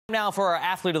Now for our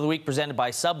Athlete of the Week presented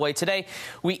by Subway. Today,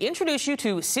 we introduce you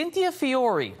to Cynthia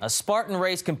Fiori, a Spartan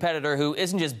race competitor who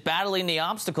isn't just battling the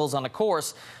obstacles on the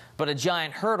course, but a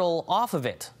giant hurdle off of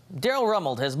it. Darrell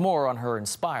Romuld has more on her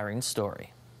inspiring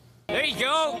story. There you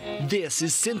go. This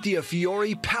is Cynthia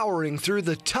Fiori powering through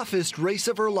the toughest race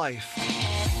of her life.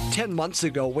 10 months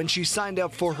ago, when she signed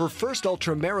up for her first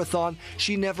ultra marathon,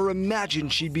 she never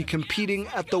imagined she'd be competing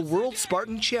at the World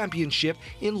Spartan Championship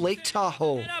in Lake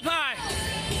Tahoe.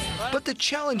 But the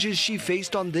challenges she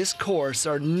faced on this course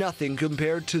are nothing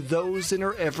compared to those in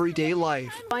her everyday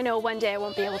life. I know one day I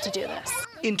won't be able to do this.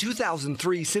 In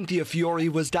 2003, Cynthia Fiori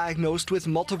was diagnosed with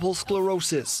multiple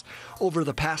sclerosis. Over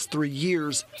the past 3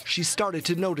 years, she started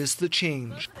to notice the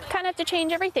change. Kind of have to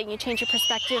change everything. You change your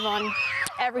perspective on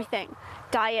everything.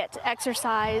 Diet,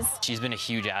 exercise. She's been a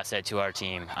huge asset to our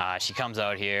team. She comes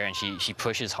out here and she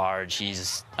pushes hard.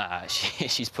 She's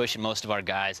pushing most of our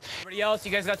guys. Everybody else,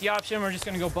 you guys got the option. We're just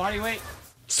going to go body weight.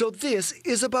 So this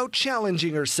is about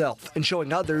challenging herself and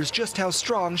showing others just how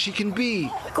strong she can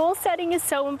be. Goal setting is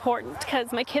so important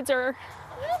because my kids are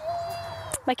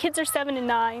 7 and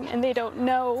 9 and they don't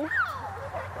know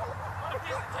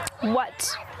what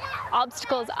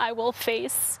obstacles I will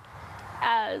face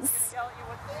as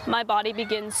my body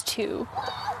begins to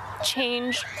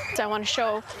change. So I want to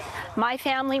show my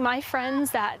family, my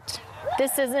friends, that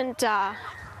this isn't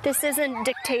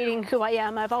dictating who I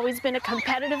am. I've always been a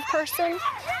competitive person,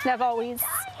 and I've always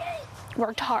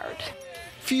worked hard.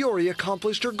 Fiori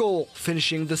accomplished her goal,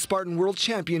 finishing the Spartan World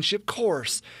Championship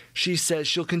course. She says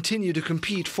she'll continue to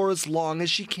compete for as long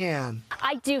as she can.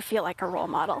 I do feel like a role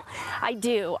model. I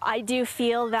do. I do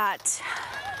feel that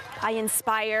I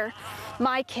inspire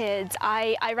my kids.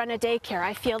 I run a daycare.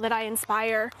 I feel that I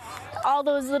inspire all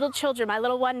those little children, my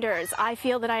little wonders. I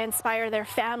feel that I inspire their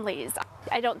families.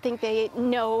 I don't think they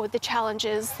know the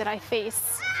challenges that I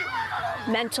face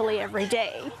mentally every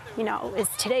day. You know, is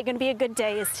today going to be a good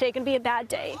day? Is today going to be a bad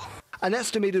day? An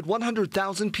estimated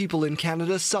 100,000 people in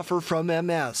Canada suffer from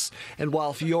MS. And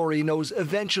while Fiori knows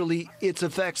eventually its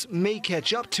effects may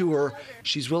catch up to her,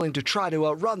 she's willing to try to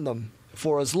outrun them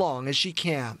for as long as she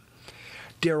can.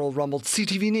 Darrell Romuld,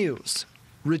 CTV News,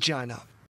 Regina.